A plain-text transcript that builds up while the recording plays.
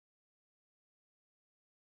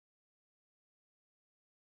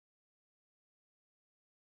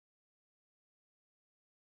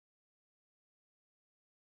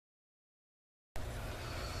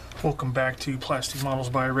Welcome back to Plastic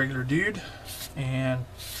Models by a Regular Dude, and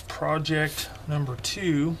project number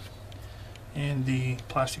 2 in the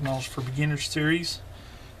Plastic Models for Beginners series.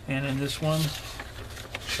 And in this one,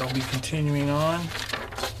 shall be continuing on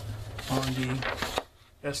the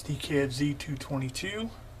SDCAD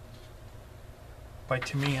Z222 by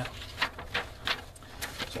Tamiya.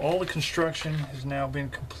 So all the construction has now been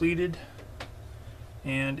completed,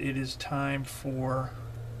 and it is time for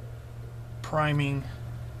priming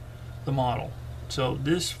the model. So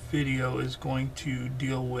this video is going to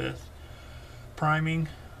deal with priming.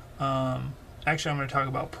 Actually, I'm going to talk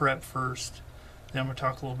about prep first, then I'm going to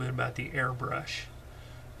talk a little bit about the airbrush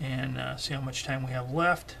and see how much time we have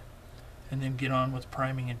left, and then get on with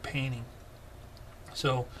priming and painting.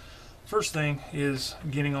 So first thing is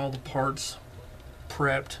getting all the parts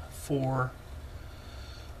prepped for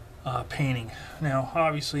painting. Now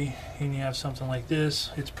obviously when you have something like this,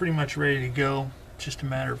 it's pretty much ready to go. Just a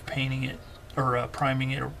matter of painting it, or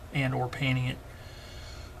priming it, or painting it.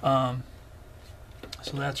 So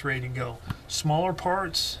that's ready to go. Smaller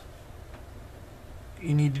parts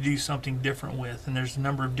you need to do something different with, and there's a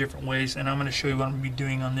number of different ways, and I'm going to show you what I'm going to be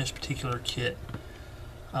doing on this particular kit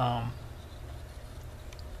for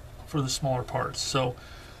the smaller parts. So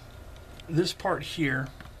this part here,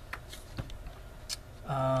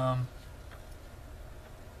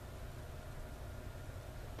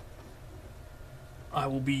 I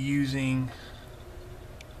will be using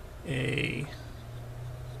a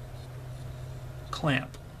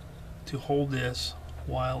clamp to hold this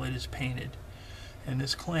while it is painted. And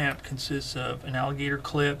this clamp consists of an alligator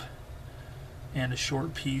clip and a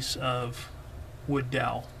short piece of wood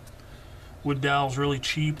dowel. Wood dowel is really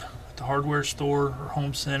cheap at the hardware store or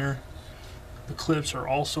home center. The clips are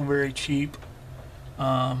also very cheap,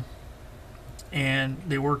 and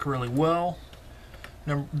they work really well.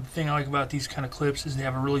 The thing I like about these kind of clips is they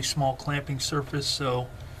have a really small clamping surface, so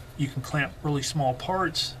you can clamp really small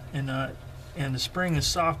parts, and the spring is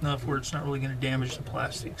soft enough where it's not really going to damage the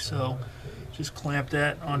plastic. So just clamp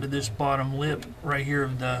that onto this bottom lip right here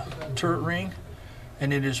of the turret ring,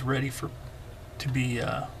 and it is ready to be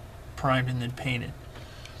primed and then painted.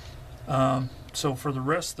 So for the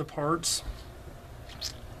rest of the parts,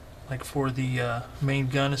 like for the main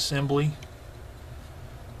gun assembly,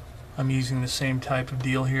 I'm using the same type of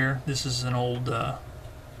deal here. This is an old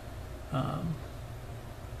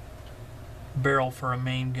barrel for a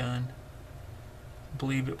main gun. I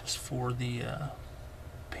believe it was for the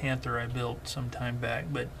Panther I built some time back,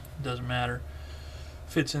 but it doesn't matter.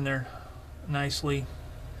 Fits in there nicely.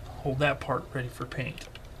 Hold that part ready for paint.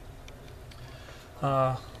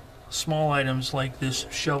 Small items like this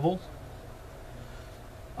shovel,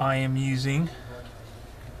 I am using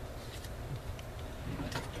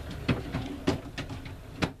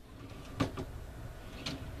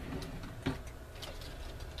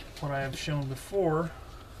what I have shown before: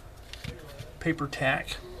 paper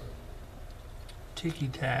tack, ticky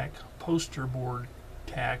tack, poster board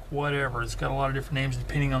tack, whatever. It's got a lot of different names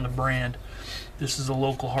depending on the brand. This is a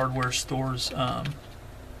local hardware store's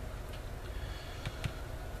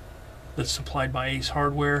that's supplied by Ace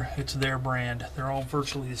Hardware. It's their brand. They're all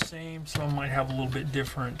virtually the same. Some might have a little bit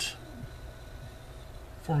different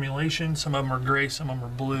formulation. Some of them are gray, some of them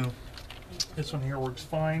are blue. This one here works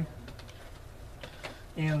fine.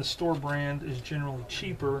 And the store brand is generally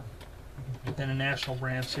cheaper than a national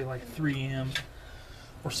brand, say like 3M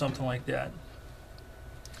or something like that.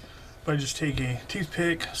 But I just take a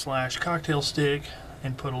toothpick / cocktail stick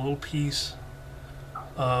and put a little piece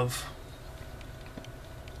of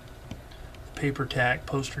paper tack,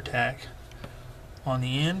 poster tack, on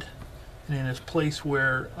the end, and in its place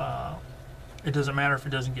where it doesn't matter if it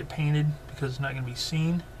doesn't get painted because it's not going to be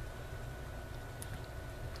seen.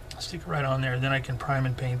 Stick it right on there. Then I can prime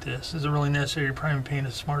and paint this. Is it really necessary to prime and paint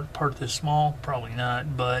a smart part this small? Probably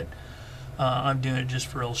not, but I'm doing it just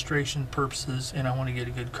for illustration purposes, and I want to get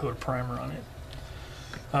a good coat of primer on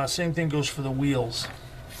it. Same thing goes for the wheels.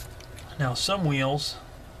 Now some wheels,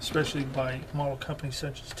 especially by model companies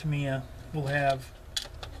such as Tamiya, will have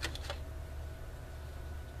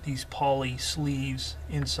these poly sleeves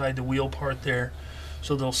inside the wheel part there,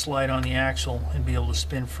 so they'll slide on the axle and be able to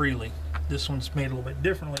spin freely. This one's made a little bit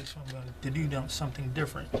differently, so I'm going to do something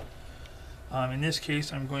different. In this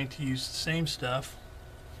case, I'm going to use the same stuff,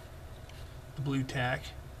 the blue tack,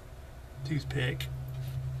 toothpick,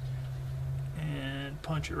 and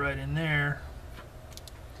punch it right in there,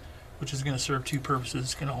 which is going to serve two purposes.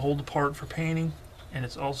 It's going to hold the part for painting, and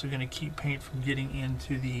it's also going to keep paint from getting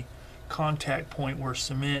into the contact point where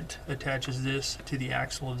cement attaches this to the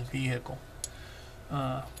axle of the vehicle.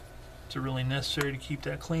 Is it really necessary to keep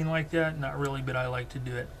that clean like that? Not really, but I like to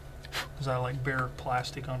do it. because I like bare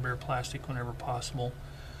plastic on bare plastic whenever possible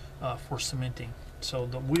for cementing. So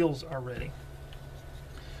the wheels are ready.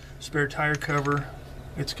 Spare tire cover,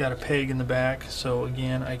 it's got a peg in the back, so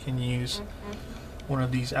again I can use one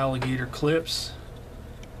of these alligator clips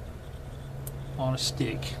on a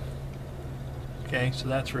stick. Okay, so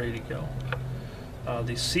that's ready to go.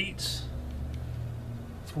 The seats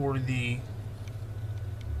for the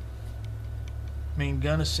main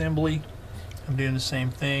gun assembly, I'm doing the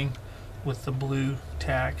same thing with the blue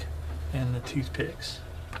tack and the toothpicks.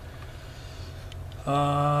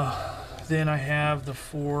 Then I have the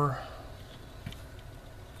 4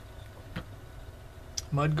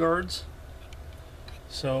 mud guards.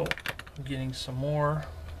 So I'm getting some more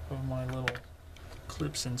of my little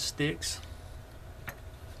clips and sticks.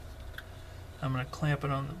 I'm going to clamp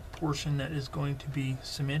it on the portion that is going to be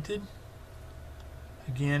cemented.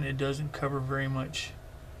 Again, it doesn't cover very much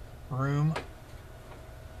room,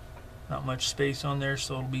 not much space on there,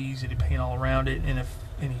 so it'll be easy to paint all around it, and if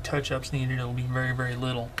any touch-ups needed, it'll be very, very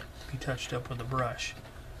little. Be touched up with a brush.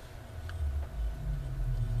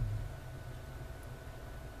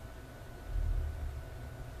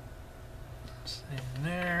 Stay in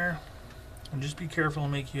there. And just be careful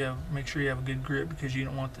and make sure you have a good grip, because you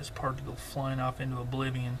don't want this part to go flying off into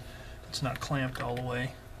oblivion if it's not clamped all the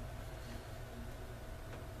way.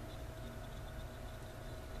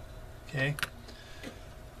 Okay.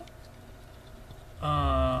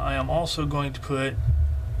 I am also going to put,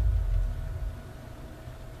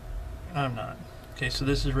 I'm not. Okay, so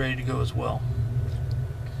this is ready to go as well.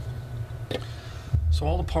 So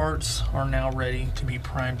all the parts are now ready to be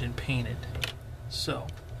primed and painted. So,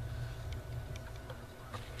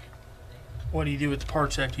 what do you do with the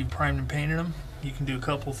parts after you've primed and painted them? You can do a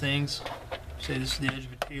couple things. Say this is the edge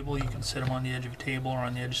of a table, you can set them on the edge of a table or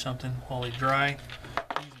on the edge of something while they dry.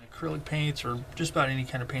 Using acrylic paints or just about any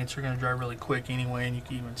kind of paints are going to dry really quick anyway, and you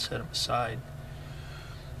can even set them aside.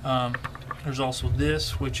 There's also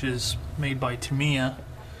this, which is made by Tamiya,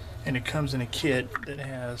 and it comes in a kit that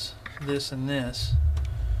has this and this.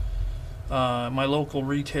 My local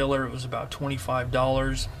retailer, it was about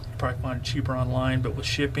 $25. You probably find it cheaper online, but with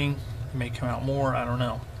shipping it may come out more, I don't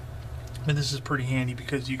know. But this is pretty handy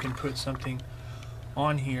because you can put something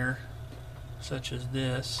on here such as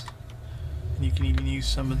this, and you can even use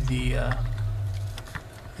some of the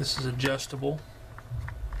this is adjustable.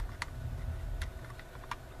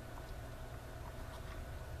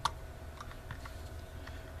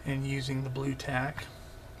 And using the blue tack,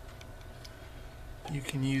 you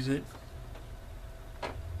can use it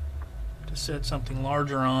to set something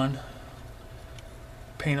larger on,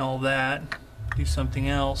 paint all that, do something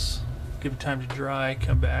else, give it time to dry,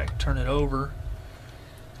 come back, turn it over,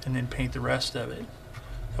 and then paint the rest of it.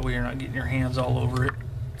 That way you're not getting your hands all over it.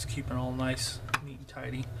 It's keeping it all nice, neat and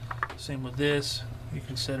tidy. Same with this, you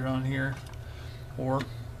can set it on here, or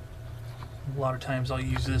a lot of times I'll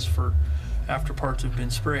use this for after parts have been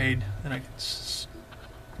sprayed, then I can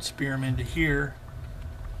spear them into here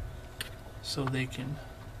so they can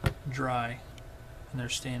dry and they're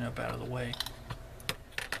staying up out of the way.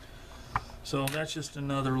 So that's just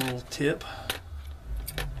another little tip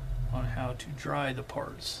on how to dry the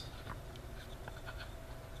parts.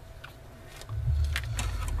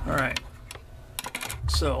 Alright,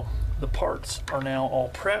 so the parts are now all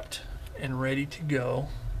prepped and ready to go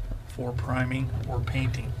for priming or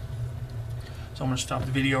painting. So I'm going to stop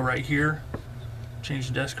the video right here, change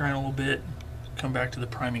the desk around a little bit, come back to the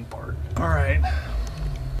priming part. Alright,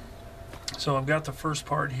 so I've got the first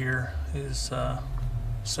part here is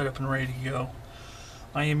set up and ready to go.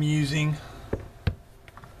 I am using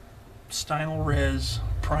Stynylrez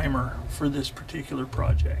primer for this particular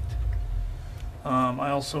project. I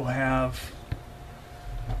also have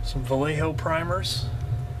some Vallejo primers,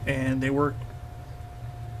 and they work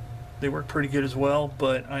pretty good as well,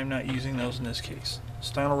 but I'm not using those in this case.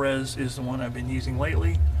 Stynylrez is the one I've been using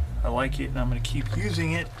lately. I like it and I'm going to keep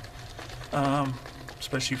using it,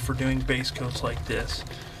 especially for doing base coats like this.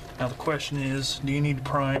 Now the question is, do you need to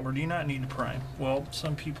prime or do you not need to prime? Well,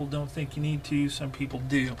 some people don't think you need to, some people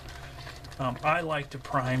do. I like to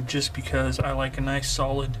prime just because I like a nice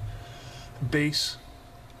solid base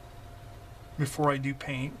before I do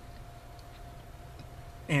paint.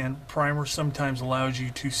 And primer sometimes allows you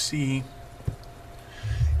to see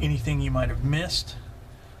anything you might have missed,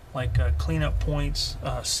 like cleanup points,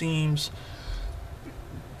 seams,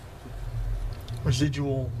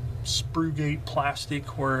 residual sprue gate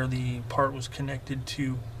plastic where the part was connected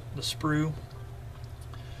to the sprue,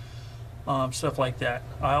 stuff like that.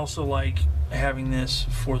 I also like having this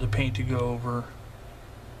for the paint to go over,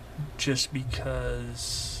 just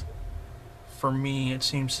because for me, it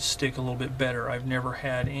seems to stick a little bit better. I've never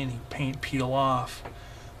had any paint peel off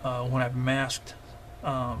when I've masked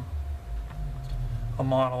a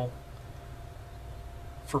model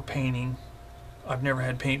for painting. I've never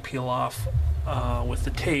had paint peel off with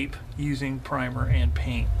the tape using primer and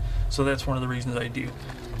paint. So that's one of the reasons I do.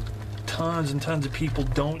 Tons and tons of people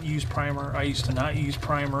don't use primer. I used to not use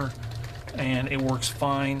primer, and it works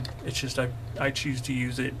fine. It's just I choose to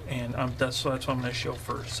use it, and that's what I'm going to show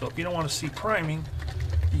first. So if you don't want to see priming,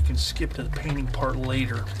 you can skip to the painting part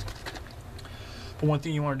later. But one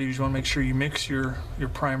thing you want to do is you want to make sure you mix your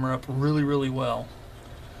primer up really, really well,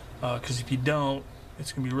 because if you don't,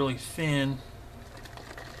 it's going to be really thin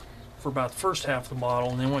for about the first half of the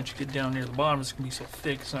bottle, and then once you get down near the bottom, it's going to be so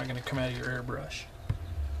thick it's not going to come out of your airbrush.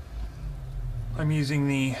 I'm using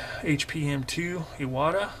the HP M2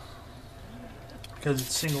 Iwata because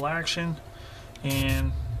it's single action,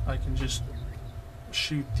 and I can just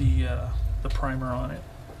shoot the primer on it.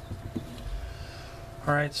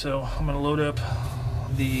 Alright, so I'm going to load up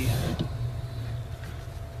the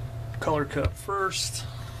color cup first,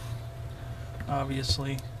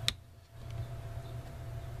 obviously.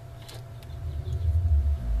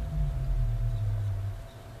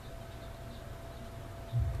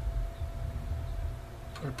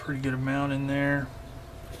 Put a pretty good amount in there.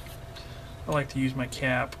 I like to use my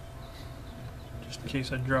cap just in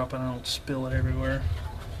case I drop it, I don't spill it everywhere.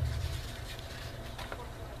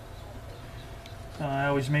 I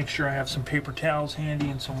always make sure I have some paper towels handy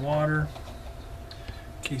and some water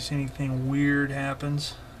in case anything weird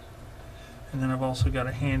happens. And then I've also got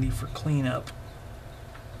a handy for cleanup.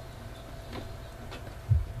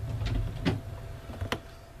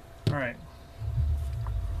 Alright.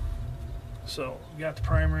 So, we got the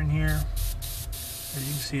primer in here. As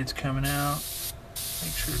you can see, it's coming out.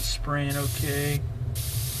 Make sure it's spraying okay.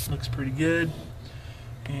 Looks pretty good.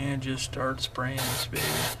 And just start spraying this baby.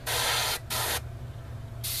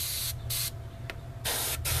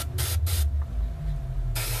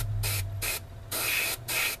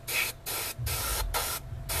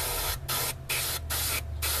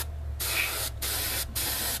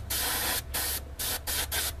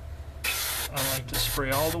 I like to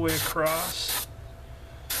spray all the way across.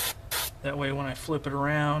 That way when I flip it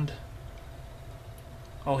around,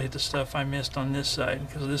 I'll hit the stuff I missed on this side.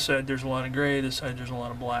 Because this side there's a lot of gray, this side there's a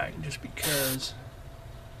lot of black, just because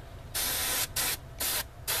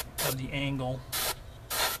of the angle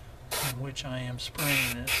in which I am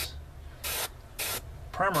spraying this.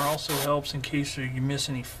 Primer also helps in case you miss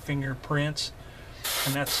any fingerprints,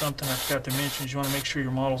 and that's something I forgot to mention, is you want to make sure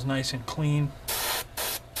your model's nice and clean.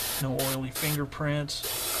 No oily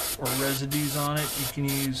fingerprints or residues on it. You can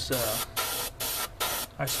use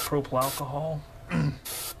isopropyl alcohol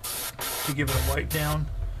to give it a wipe down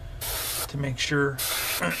to make sure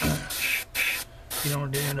you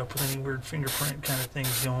don't end up with any weird fingerprint kind of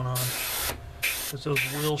things going on, because those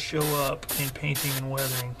will show up in painting and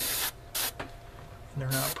weathering, and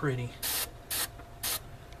they're not pretty.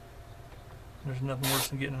 There's nothing worse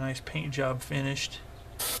than getting a nice paint job finished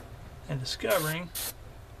and discovering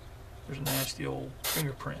there's a nasty old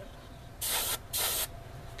fingerprint.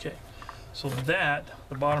 Okay, so that,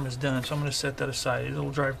 the bottom is done, so I'm going to set that aside.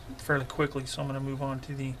 It'll dry fairly quickly, so I'm going to move on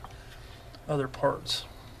to the other parts.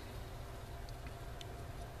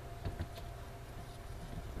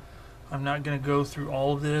 I'm not going to go through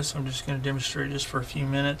all of this, I'm just going to demonstrate just for a few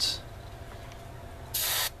minutes.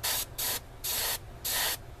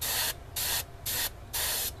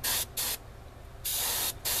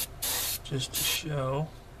 Just to show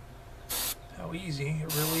how easy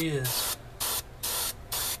it really is,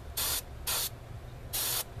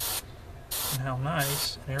 and how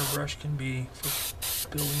nice an airbrush can be for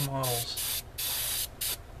building models.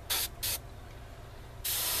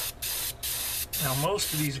 Now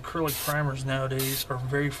most of these acrylic primers nowadays are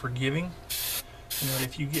very forgiving, and that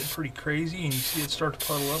if you get pretty crazy and you see it start to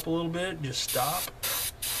puddle up a little bit, just stop,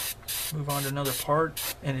 move on to another part,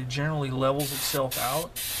 and it generally levels itself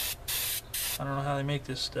out. I don't know how they make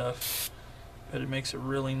this stuff, but it makes it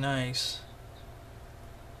really nice.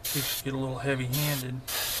 If you get a little heavy-handed.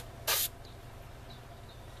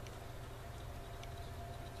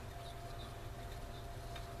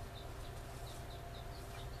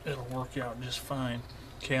 It'll work out just fine.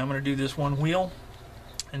 Okay, I'm going to do this one wheel,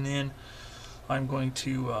 and then I'm going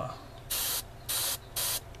to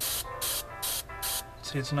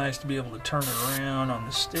see, it's nice to be able to turn it around on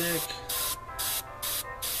the stick.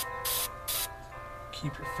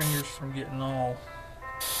 Keep your fingers from getting all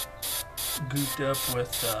gooped up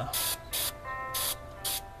with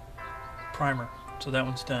primer. So that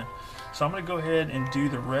one's done. So I'm going to go ahead and do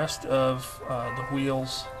the rest of the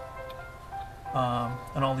wheels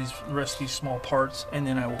and all these rest of these small parts, and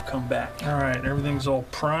then I will come back. All right, everything's all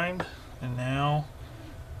primed, and now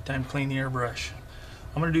time to clean the airbrush.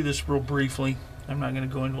 I'm going to do this real briefly. I'm not going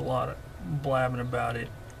to go into a lot of blabbing about it,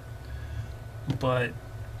 but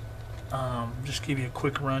just give you a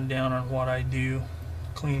quick rundown on what I do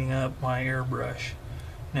cleaning up my airbrush.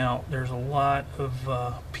 Now, there's a lot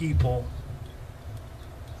of people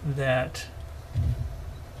that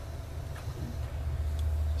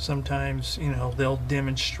sometimes, you know, they'll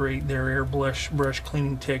demonstrate their airbrush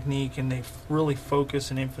cleaning technique, and they really focus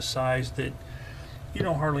and emphasize that you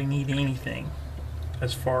don't hardly need anything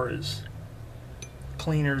as far as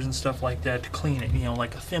cleaners and stuff like that to clean it. You know,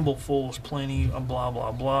 like a thimbleful is plenty, blah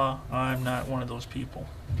blah blah. I'm not one of those people.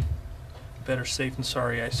 Better safe than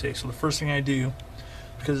sorry, I say. So the first thing I do,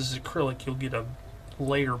 because this is acrylic, you'll get a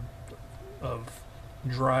layer of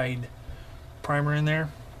dried primer in there.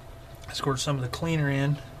 I squirt some of the cleaner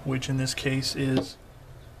in, which in this case is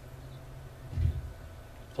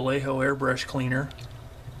Vallejo airbrush cleaner.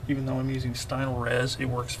 Even though I'm using Stynylrez, it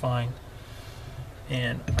works fine.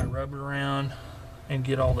 And I rub it around and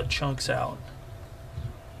get all the chunks out,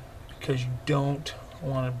 because you don't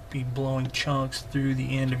want to be blowing chunks through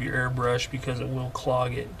the end of your airbrush because it will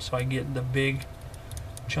clog it. So I get the big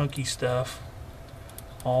chunky stuff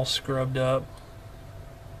all scrubbed up.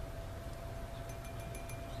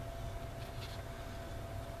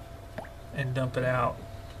 And dump it out.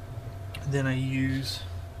 Then I use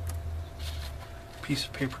a piece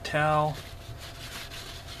of paper towel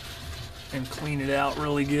and clean it out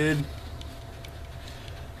really good.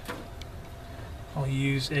 I'll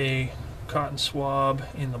use a cotton swab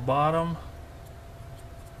in the bottom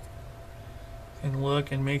and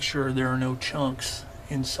look and make sure there are no chunks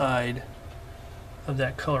inside of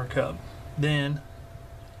that color cup. Then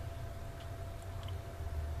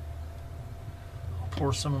I'll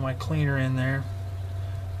pour some of my cleaner in there.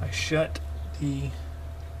 I shut it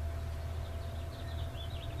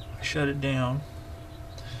down.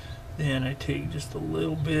 Then I take just a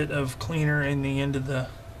little bit of cleaner in the end of the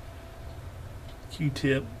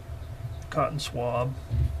Q-tip cotton swab,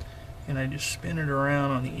 and I just spin it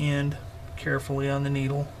around on the end carefully on the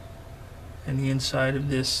needle, and the inside of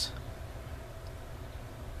this,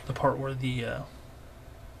 the part where the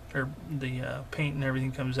paint and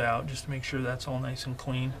everything comes out, just to make sure that's all nice and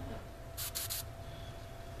clean.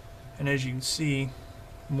 And as you can see,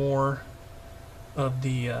 more of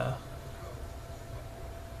the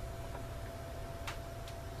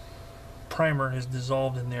primer has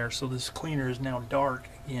dissolved in there, so this cleaner is now dark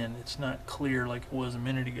again. It's not clear like it was a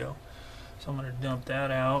minute ago. So I'm going to dump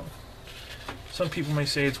that out. Some people may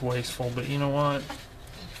say it's wasteful, but you know what?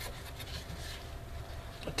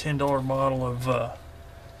 A $10 bottle of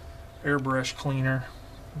airbrush cleaner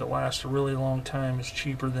that lasts a really long time is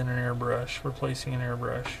cheaper than an airbrush, replacing an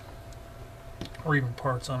airbrush, or even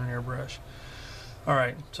parts on an airbrush.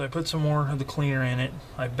 Alright, so I put some more of the cleaner in it.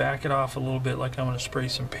 I back it off a little bit like I'm going to spray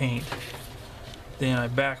some paint. Then I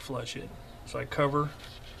back flush it. So I cover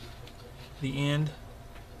the end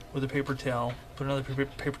with a paper towel, put another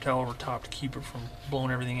paper towel over top to keep it from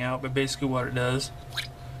blowing everything out. But basically what it does,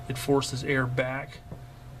 it forces air back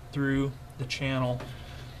through the channel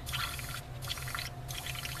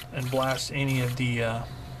and blasts any of the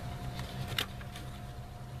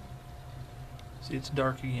see, it's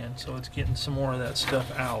dark again, so it's getting some more of that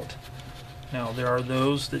stuff out. Now there are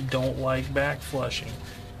those that don't like back flushing.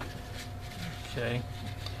 Okay,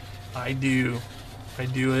 I do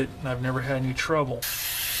it, and I've never had any trouble.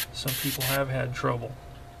 Some people have had trouble,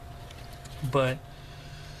 but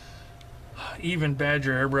even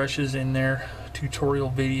Badger airbrushes in their tutorial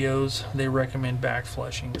videos, they recommend back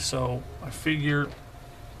flushing. So I figure,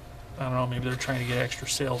 I don't know, maybe they're trying to get extra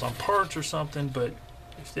sales on parts or something, but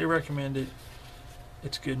if they recommend it,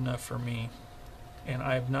 it's good enough for me, and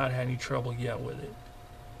I have not had any trouble yet with it.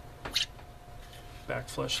 Back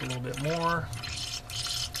flush a little bit more.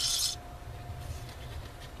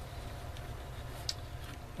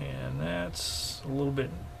 And that's a little bit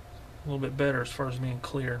better as far as being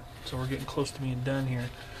clear. So we're getting close to being done here.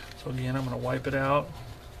 So again, I'm going to wipe it out.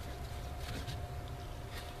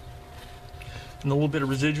 And a little bit of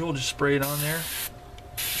residual, just spray it on there.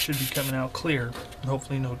 It should be coming out clear, and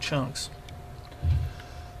hopefully no chunks.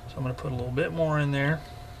 So I'm going to put a little bit more in there.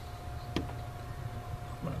 I'm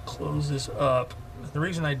going to close this up. The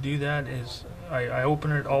reason I do that is I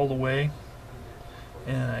open it all the way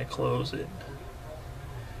and I close it.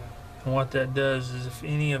 And what that does is if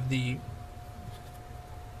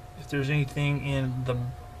there's anything in the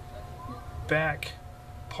back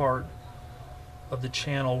part of the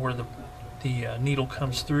channel where the needle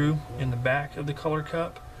comes through in the back of the color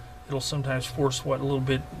cup, it'll sometimes force a little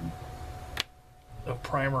bit of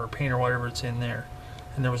primer or paint or whatever it's in there,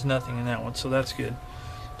 and there was nothing in that one, so that's good.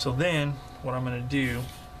 So then what I'm going to do,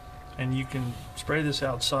 and you can spray this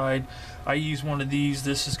outside, I use one of these.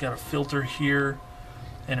 This has got a filter here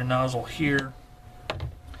and a nozzle here,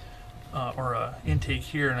 or a intake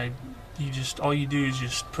here, and all you do is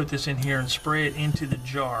just put this in here and spray it into the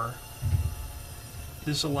jar.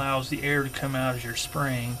 This allows the air to come out as you're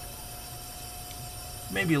spraying.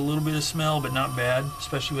 Maybe a little bit of smell, but not bad,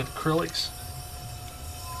 especially with acrylics.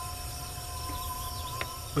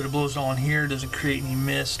 But it blows all in here, doesn't create any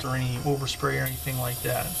mist or any overspray or anything like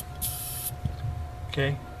that.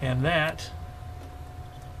 Okay, and that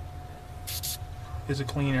is a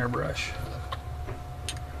clean airbrush.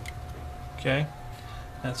 Okay,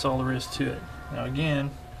 that's all there is to it. Now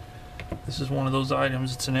again, this is one of those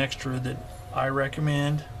items, it's an extra that I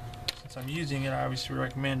recommend. Since I'm using it, I obviously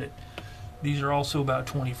recommend it. These are also about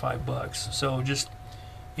 25 bucks. So just,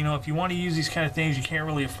 you know, if you want to use these kind of things, you can't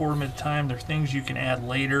really afford them at the time. They're things you can add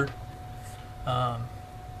later,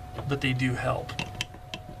 but they do help.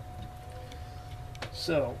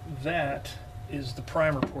 So that is the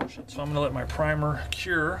primer portion. So I'm going to let my primer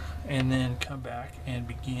cure and then come back and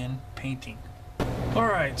begin painting.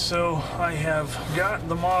 Alright, so I have got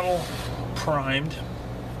the model primed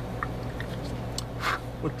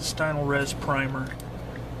with the Stynylrez primer,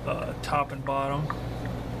 top and bottom,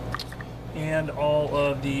 and all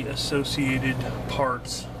of the associated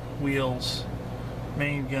parts, wheels,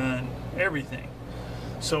 main gun, everything.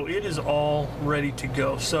 So it is all ready to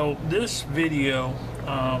go. So this video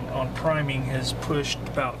on priming has pushed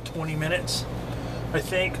about 20 minutes, I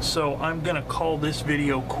think. So I'm gonna call this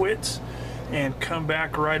video quits and come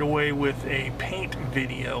back right away with a paint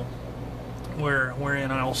video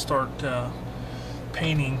wherein I'll start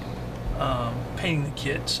painting the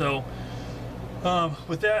kit. So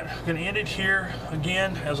with that, I'm going to end it here.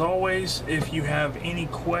 Again, as always, if you have any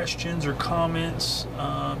questions or comments,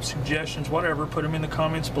 suggestions, whatever, put them in the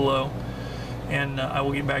comments below, and I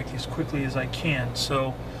will get back to you as quickly as I can.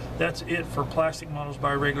 So that's it for Plastic Models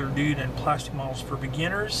by Regular Dude and Plastic Models for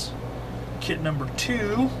Beginners, kit number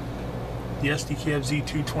 2, the SDKF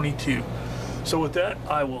Z222. So with that,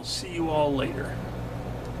 I will see you all later.